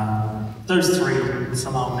those three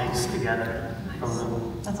somehow mixed together.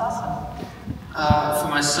 That's awesome. For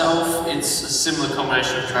myself, it's a similar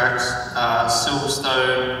combination of tracks.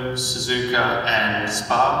 Silverstone, Suzuka, and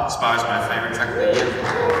Spa. Spa is my favourite track of the year.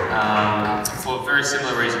 For very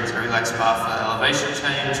similar reasons. I really like Spa for the elevation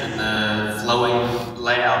change and the flowing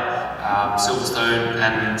layout. Silverstone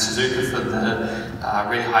and Suzuka for the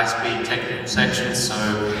really high-speed technical sections. So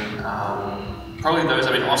probably those.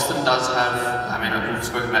 I mean, Austin does have, I've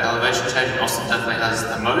spoken about elevation change, and Austin definitely has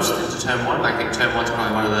the most into turn 1. I think turn 1 is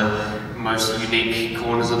probably one of the most unique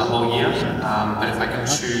corners of the whole year. But if I can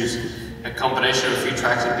choose a combination of a few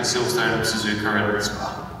tracks, it'd be Silverstone, Suzuka, and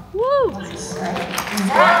Spa. Woo! Nice.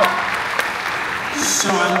 So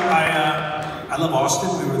I love Austin.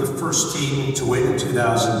 We were the first team to win in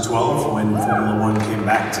 2012 when Formula 1 came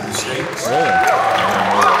back to the States.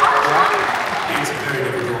 It's a very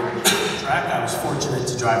difficult track. I was fortunate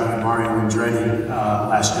to drive with Mario Andretti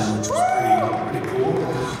last year, which was pretty cool.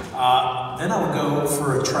 Then I would go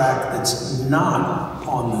for a track that's not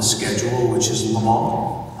on the schedule, which is Le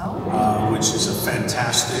Mans, which is a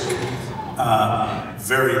fantastic,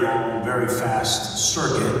 very long, very fast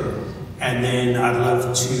circuit. And then I'd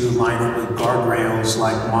love to line it with guardrails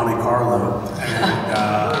like Monte Carlo, and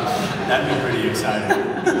that'd be pretty exciting.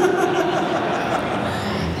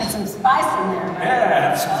 And some spice in there, right? Yeah,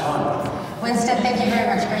 have some fun. Winston, thank you very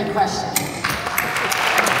much. Great question.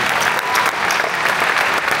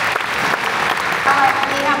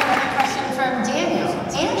 We have another question from Daniel.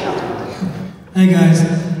 Daniel. Hey guys,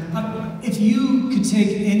 if you could take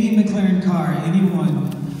any McLaren car, anyone,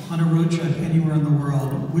 on a road trip anywhere in the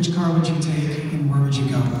world, which car would you take and where would you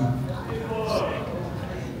go?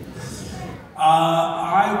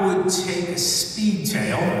 I would take a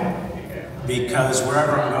Speedtail because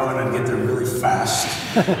wherever I'm going, I'd get there really fast.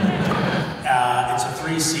 It's a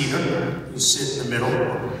 3-seater. You sit in the middle.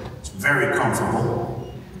 It's very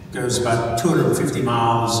comfortable. Goes about 250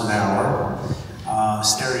 miles an hour.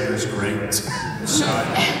 Stereo is great. So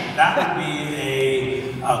that would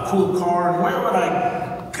be a cool car. And where would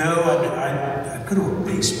I go? I'd go to a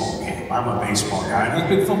baseball game. I'm a baseball guy. It's a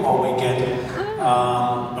big football weekend.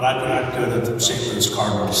 But I'd go to the St. Louis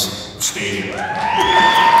Cardinals Stadium.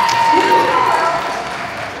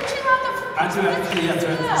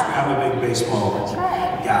 I'm a big baseball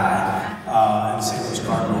guy. And the St. Louis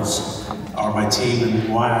Cardinals are my team,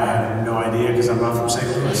 and why I have no idea because I'm not from St.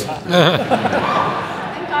 Louis.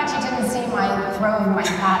 Thank God you didn't see my throw of my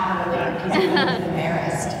hat earlier because I would have been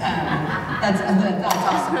embarrassed. That's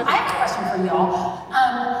awesome. I have a question for y'all.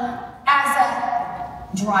 As a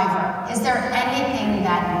driver, is there anything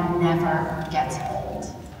that never gets old?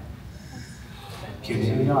 Kids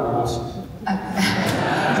in the audience.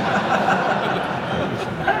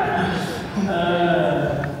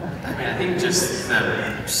 I mean, I think just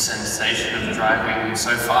the sensation of driving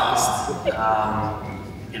so fast.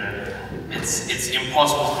 You know, it's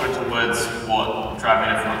impossible to put into words what driving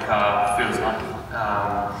an F1 car feels like.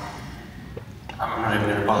 I'm not even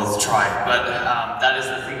going to bother to try, but that is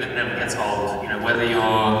the thing that never gets old. You know, whether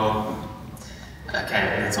you're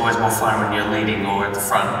okay, it's always more fun when you're leading or at the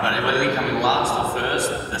front, but whether you're coming last or first,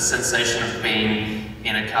 the sensation of being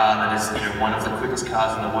in a car that is, you know, one of the quickest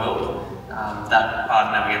cars in the world, that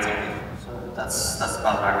part never gets old. So that's the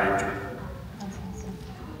part that I really enjoy. That's awesome.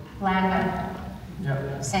 Lando.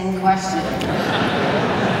 Yeah. Same question.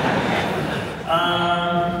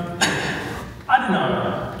 I don't know.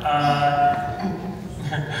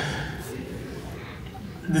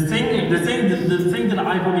 The thing that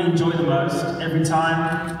I probably enjoy the most every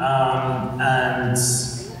time,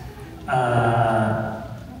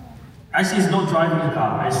 actually it's not driving the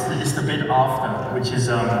car. It's the bit after, which is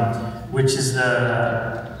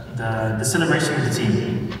the celebration with the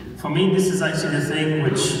team. For me, this is actually the thing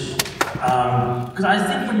which, because I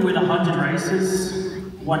think when you win 100 races,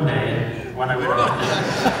 one day when I win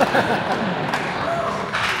 100.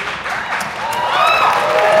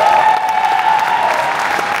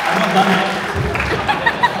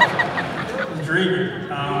 Dreaming.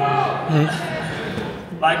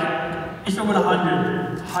 Like, if I win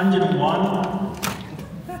 100,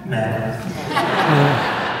 101, man.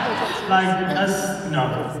 Like, that's, no.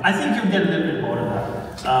 I think you'll get a little bit more of that.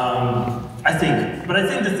 I think. But I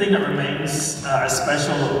think the thing that remains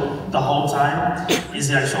special the whole time is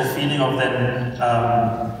the actual feeling of then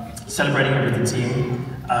celebrating it with the team.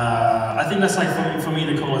 I think that's like for me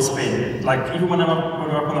the coolest spin. Like even when we're up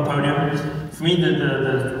on the podium, for me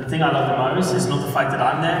the thing I love the most is not the fact that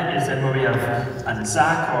I'm there, is that when we have either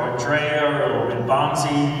Zach or Andrea or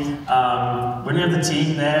Barnsey, when we have the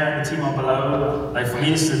team there, the team up below, like for me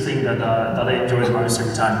this is the thing that I enjoy the most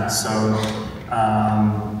every time. So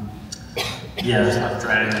yeah, it's like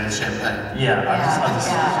drowning in champagne. Yeah, I just love the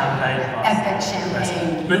champagne. Epic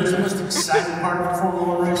champagne. But it's the most exciting part of the Formula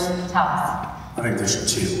 1 race. Tell us. I think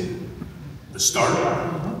there's two. The start. I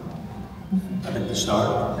think the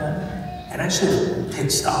start. And actually the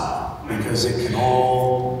pit stop. Because it can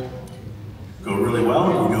all go really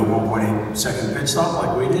well. You go 1.8 second pit stop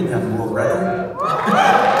like we did, have the world record.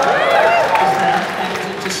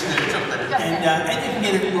 And you can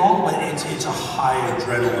get it wrong, but it's a high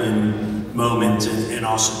adrenaline moment, and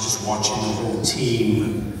also just watching the whole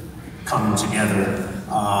team come together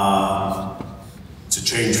to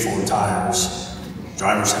change 4 tires.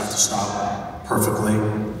 Drivers have to stop perfectly.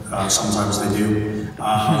 Sometimes they do.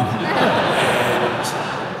 And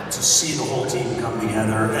to see the whole team come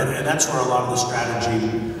together, and that's where a lot of the strategy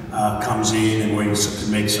comes in, and where you can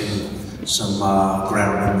make some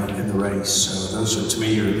ground in the race. So those are, to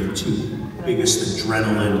me, are the 2 biggest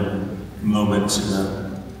adrenaline moments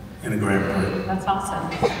in a Grand Prix. That's awesome.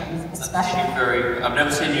 It's special. I've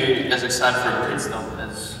never seen you as excited for a pit stop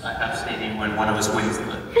as I have seen you when one of us wins the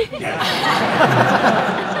Yeah.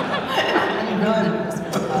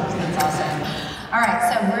 That's awesome. All right,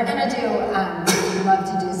 so we're gonna do, we'd love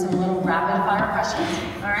to do some little rapid fire questions,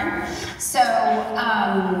 all right? So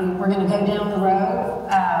we're gonna go down the row.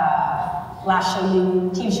 Last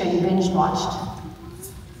TV show you binge watched?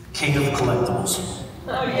 King of Collectibles.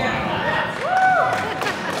 Oh yeah.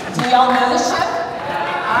 Do y'all know the show?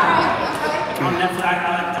 All right, okay. On Netflix, I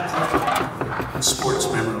like the sports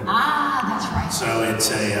memorable. Ah, that's right. So it's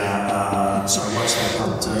so I watched that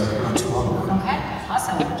not too long ago. Okay,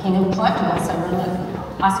 awesome. King of Collectibles, so we're looking.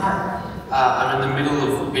 Oscar. I'm in the middle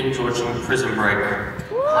of binge watching Prison Break.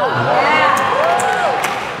 Oh, yeah.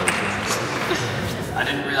 I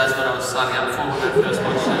didn't realize what I was signing up for when I first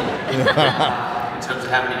watched it. In terms of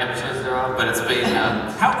how many episodes there are, but it's been.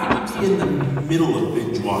 How can you be in the middle of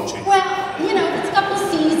binge watching? Well, you know, it's a couple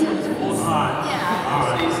seasons. Alright.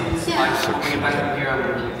 Yeah. Seasons. Yeah. Like, when we get back up here, I'm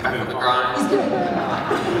back on the grind. He's gonna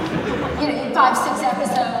be, you know, 5, 6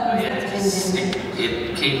 episodes.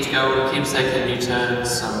 It keeps going, keeps taking new turns,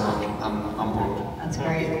 so I'm bored. That's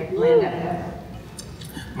great. Lando.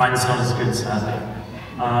 Mine's not as good, sadly.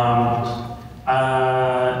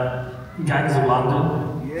 Gangs of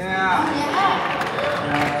London. Yeah.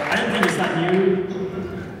 Yeah. I don't think it's that new.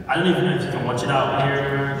 I don't even know if you can watch it out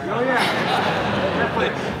here. Oh yeah.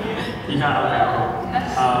 You can't. Okay.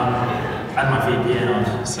 I had my VPN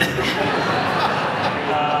on. So.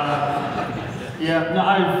 Yeah. No,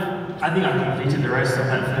 I think I've completed the rest of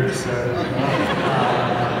Netflix. So.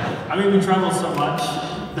 I mean, we travel so much.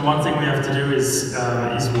 The one thing we have to do is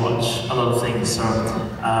watch a lot of things. So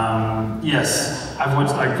yes, I've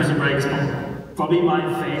watched like Prison Break's probably my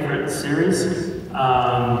favorite series,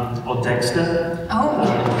 or Dexter. Oh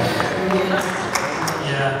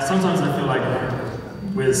yeah. Sometimes I feel like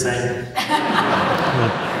we're the same.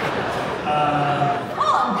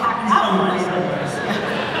 I'll unpack that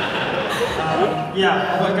one.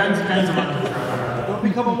 Yeah, but Gangs of London. Don't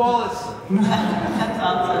become a Wallace. That's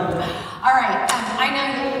awesome. All right,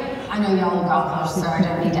 I know y'all are golfers, so I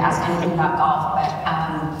don't need to ask anything about golf, but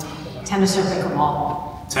tennis or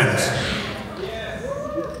pickleball? Tennis.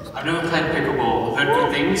 I've never played pickleball. I've heard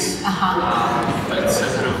good things. But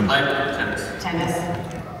since I've never played tennis. Tennis.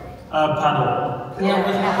 Paddle. Yeah.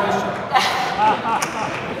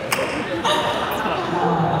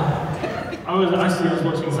 I was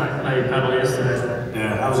watching Zach play paddle yesterday.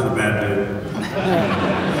 Yeah, I was in a bad mood.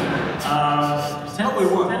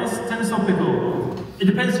 Tennis or pickle? It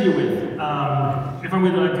depends who you're with. If I'm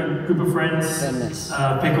with like a group of friends,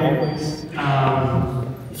 pickle.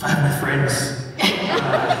 If I have my friends,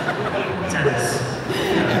 tennis.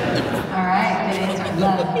 All right, good answer.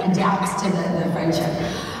 Love adapts to the friendship.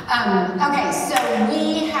 Okay, so we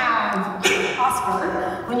have Oscar.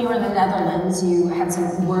 When you were in the Netherlands, you had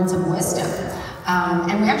some words of wisdom.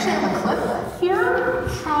 And we actually have a clip here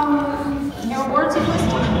from your words of wisdom.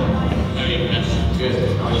 Good.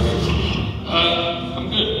 I'm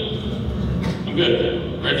good. I'm good.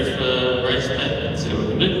 Ready for race day. Let's see what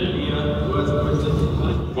we can do. Words of wisdom.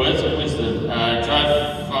 Words of wisdom. Drive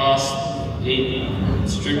fast, eat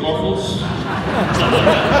street waffles. Something like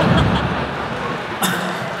that.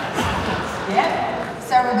 Yep.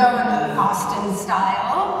 So we're going Austin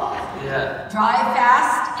style. Yeah. Drive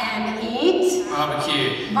fast and eat.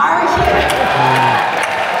 Barbecue. Barbecue.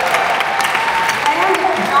 And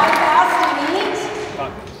drive fast and eat.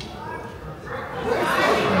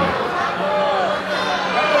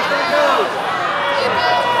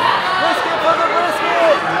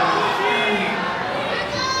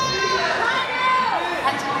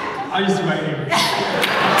 I'm just waiting.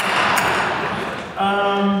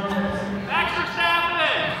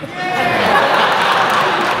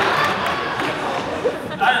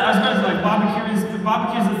 I was going to like barbecue's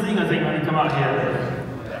the thing I think when you come out here.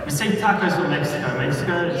 We say tacos from Mexico.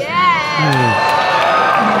 Mexico.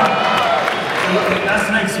 That's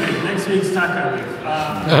next week. Next week's taco week.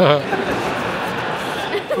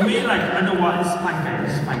 For me, like I know what it's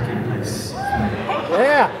pancakes. Pancake place.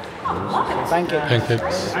 Yeah. Pancakes.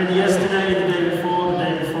 Pancakes. I had yesterday, the day before, the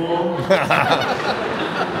day before. I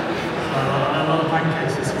had a lot of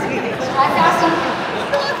pancakes this week. Drive fast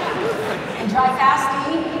and drive fast and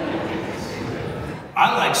eat. I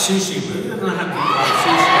like sushi, but we don't have people like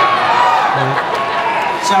sushi.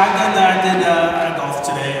 So I've done that. I did golf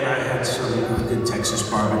today, and I had some good Texas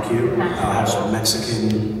barbecue. I'll have some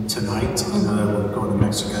Mexican tonight. I know that we're going to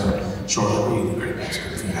Mexico shortly. We eat great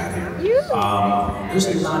Mexican food out here. There's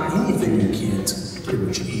not anything you can't pretty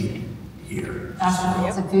much eat here.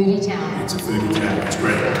 It's a foodie town. It's a foodie town. It's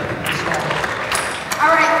great.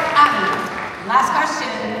 All right, last question.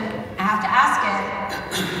 I have to ask it.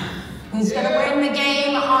 Who's going to win the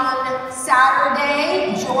game on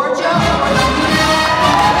Saturday? Georgia or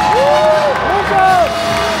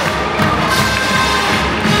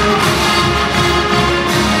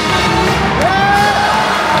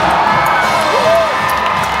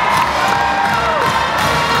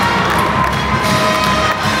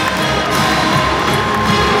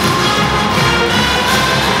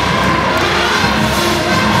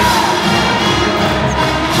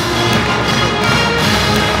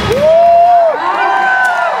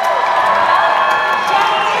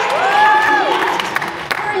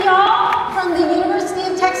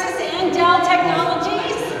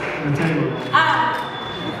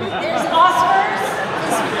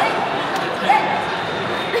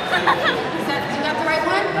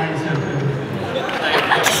Thanks,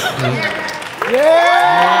 Love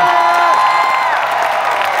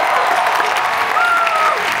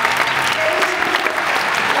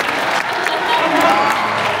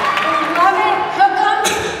it. Hook 'em.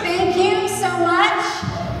 Thank you so much.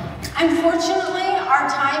 Unfortunately, our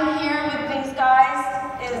time here with these guys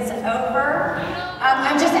is over.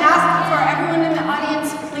 I'm just asking for everyone in the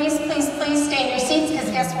audience, please, please, please stay in your seats,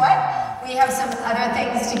 because guess what? We have some other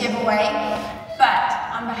things to give away. But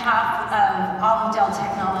on behalf of all of Dell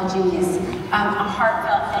Technologies, a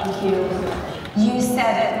heartfelt thank you. You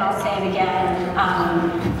said it, and I'll say it again.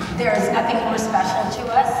 There's nothing more special to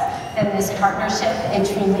us than this partnership. It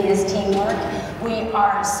truly is teamwork. We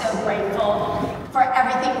are so grateful for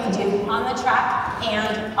everything we do on the track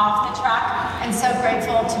and off the track, and so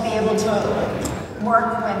grateful to be able to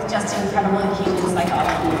work with just incredible humans like all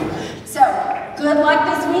of you. So, good luck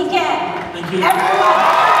this weekend. Thank you.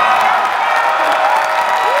 Everyone.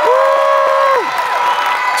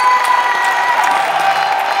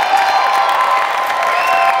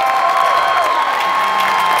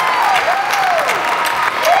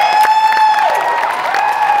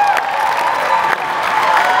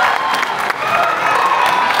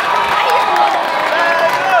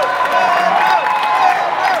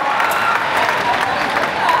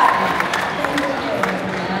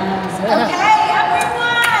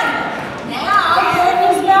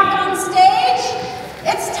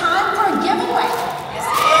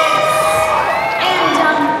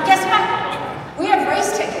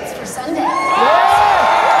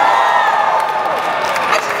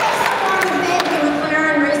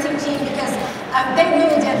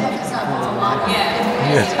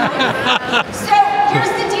 So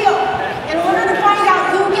here's the deal. In order to find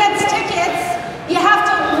out who gets tickets, you have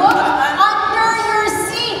to look under your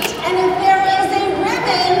seat. And if there is a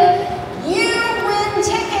ribbon, you win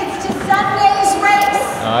tickets to Sunday's race.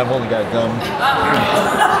 I've only got gum.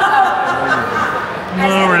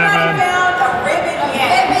 Has anybody found a ribbon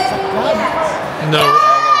yet? No.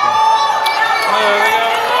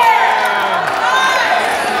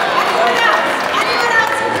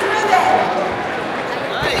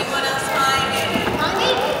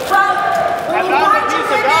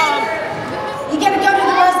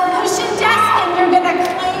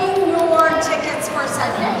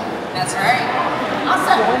 That's right.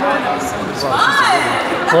 Awesome. Fun.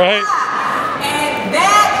 Right. And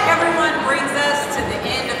that, everyone, brings us to the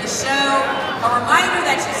end of the show. A reminder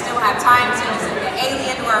that you still have time to visit the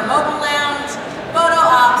Alien or Mobile Lounge, photo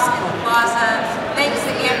ops in the plaza. Thanks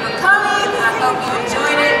again for coming. I hope you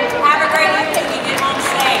enjoyed it. Have a great evening. We get home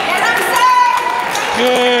safe. And I'm safe.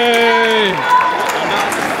 Yay!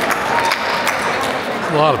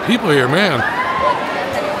 A lot of people here, man.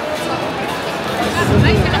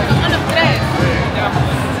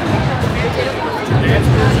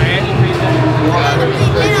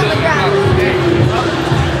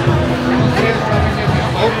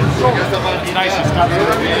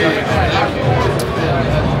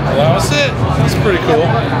 That was it. That's pretty cool.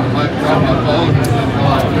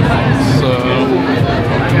 So,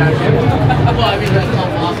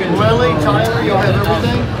 Willie, Tyler, you'll have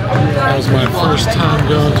everything? that was my first time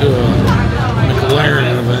going to a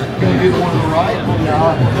McLaren event.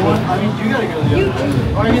 You gotta go the other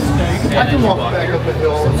way. I can walk back up the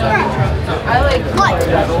hill. I like what? So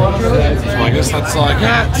I guess that's all I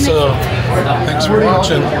got. So, thanks for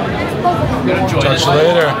watching. Talk to you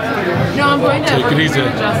later. No, I'm going to Take it easy.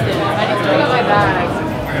 Justin. I need to go get my bag.